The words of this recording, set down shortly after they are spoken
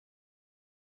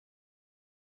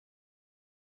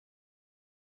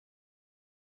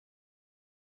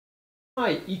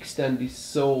why Extend is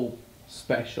so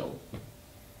special?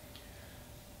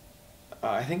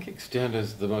 I think Extend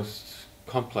is the most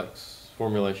complex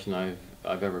formulation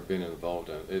I've ever been involved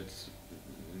in. It's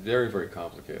very, very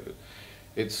complicated.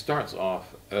 It starts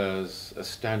off as a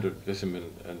standard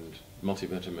vitamin and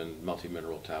multivitamin,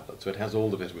 multi-mineral tablet. So it has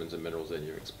all the vitamins and minerals that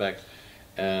you expect,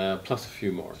 plus a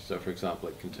few more. So for example,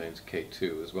 it contains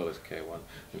K2 as well as K1.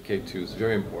 And K2 is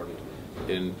very important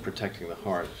in protecting the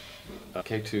heart.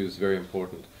 K2 is very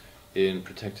important in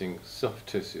protecting soft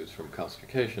tissues from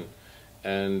calcification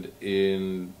and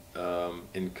in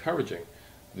encouraging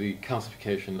the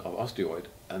calcification of osteoid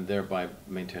and thereby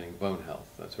maintaining bone health.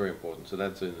 That's very important. So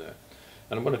that's in there.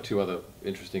 And one or two other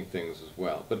interesting things as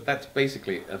well. But that's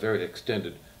basically a very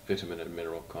extended vitamin and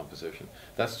mineral composition.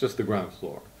 That's just the ground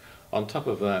floor. On top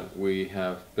of that, we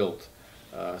have built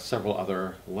several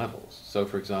other levels. So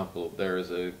for example, there is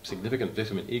a significant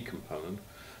vitamin E component,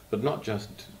 but not just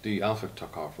D-alpha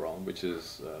tocopherol, which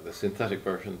is the synthetic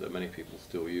version that many people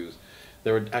still use.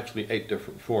 There are actually 8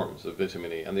 different forms of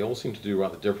vitamin E, and they all seem to do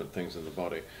rather different things in the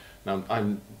body. Now,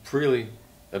 I'm freely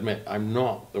admit I'm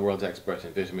not the world's expert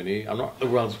in vitamin E. I'm not the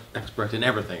world's expert in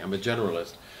everything. I'm a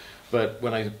generalist. But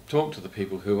when I talk to the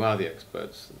people who are the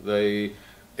experts, they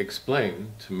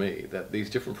explain to me that these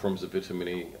different forms of vitamin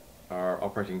E are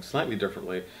operating slightly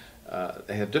differently.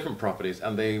 They have different properties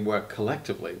and they work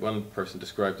collectively. One person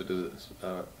described it as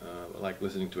like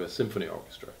listening to a symphony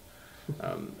orchestra.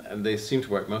 And they seem to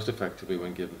work most effectively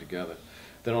when given together.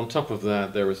 Then on top of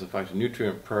that, there is a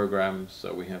phytonutrient program.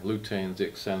 So we have lutein,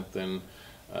 zeaxanthin,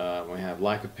 we have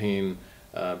lycopene,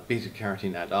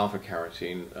 beta-carotene and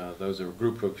alpha-carotene. Those are a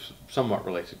group of somewhat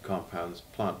related compounds,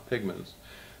 plant pigments,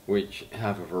 which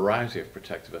have a variety of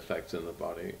protective effects in the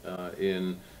body,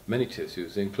 in many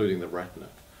tissues, including the retina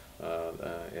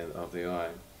of the eye.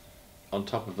 On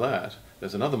top of that,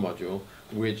 there's another module,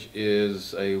 which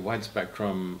is a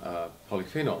wide-spectrum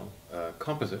polyphenol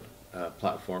composite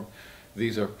platform.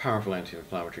 These are powerful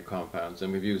anti-inflammatory compounds,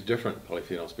 and we've used different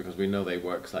polyphenols because we know they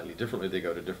work slightly differently. They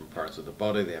go to different parts of the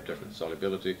body, they have different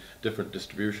solubility, different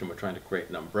distribution. We're trying to create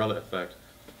an umbrella effect.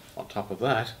 On top of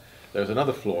that, there's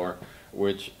another floor,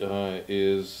 which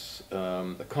is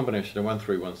a combination of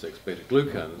 1,3,1,6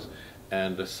 beta-glucans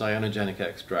and a cyanogenic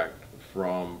extract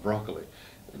from broccoli.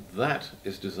 That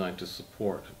is designed to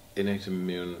support innate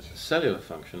immune cellular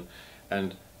function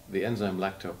and the enzyme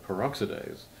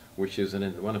lactoperoxidase, which is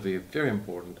one of the very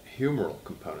important humoral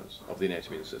components of the innate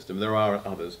immune system. There are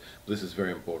others, but this is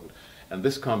very important. And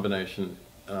this combination,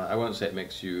 I won't say it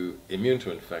makes you immune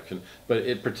to infection, but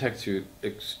it protects you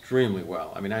extremely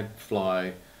well. I mean, I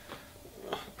fly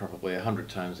probably 100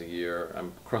 times a year.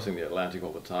 I'm crossing the Atlantic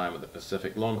all the time, and the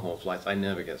Pacific, long-haul flights. I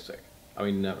never get sick. I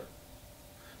mean, never.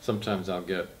 Sometimes I'll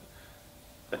get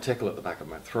a tickle at the back of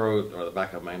my throat or the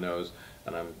back of my nose,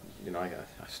 and I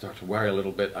start to worry a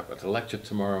little bit. I've got a lecture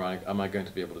tomorrow. Am I going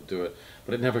to be able to do it?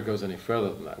 But it never goes any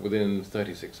further than that. Within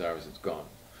 36 hours, it's gone.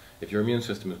 If your immune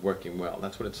system is working well,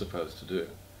 that's what it's supposed to do.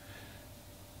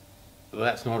 But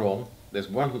that's not all. There's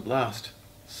one last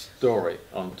story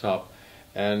on top,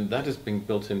 and that is being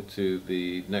built into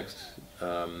the next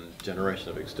generation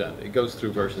of Extend. It goes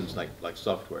through versions like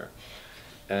software.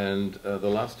 And the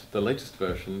latest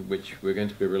version, which we're going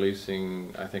to be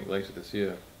releasing, I think, later this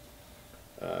year,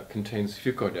 contains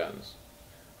fucodans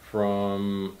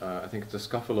from, I think it's a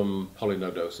Scophilum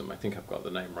polynodosum. I think I've got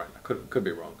the name right. I could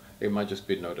be wrong. It might just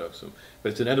be nodosum.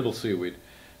 But it's an edible seaweed.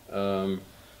 And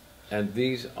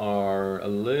these are a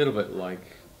little bit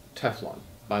like Teflon,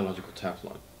 biological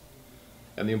Teflon.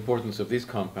 And the importance of these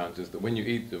compounds is that when you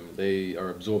eat them, they are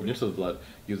absorbed into the blood.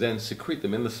 You then secrete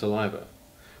them in the saliva,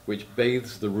 which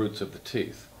bathes the roots of the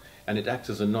teeth, and it acts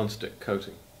as a non-stick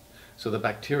coating. So the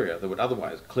bacteria that would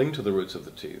otherwise cling to the roots of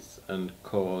the teeth and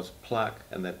cause plaque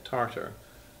and then tartar,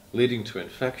 leading to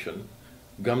infection,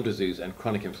 gum disease, and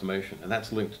chronic inflammation. And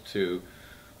that's linked to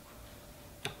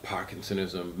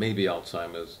Parkinsonism, maybe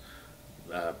Alzheimer's,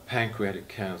 pancreatic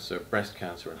cancer, breast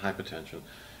cancer, and hypertension.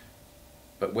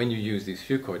 But when you use these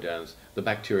fucodans, the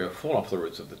bacteria fall off the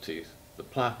roots of the teeth. The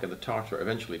plaque and the tartar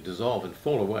eventually dissolve and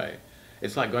fall away.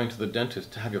 It's like going to the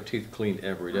dentist to have your teeth cleaned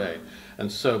every day.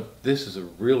 And so this is a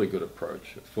really good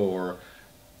approach for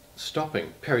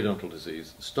stopping periodontal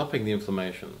disease, stopping the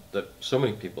inflammation that so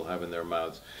many people have in their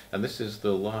mouths. And this is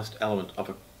the last element of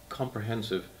a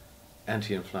comprehensive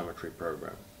anti-inflammatory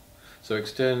program. So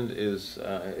Extend is,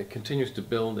 it continues to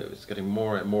build, it's getting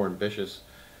more and more ambitious.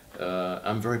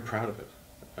 I'm very proud of it.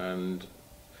 And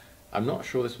I'm not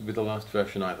sure this will be the last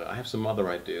version either. I have some other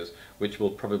ideas which will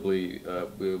probably,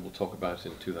 we will talk about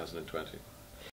in 2020.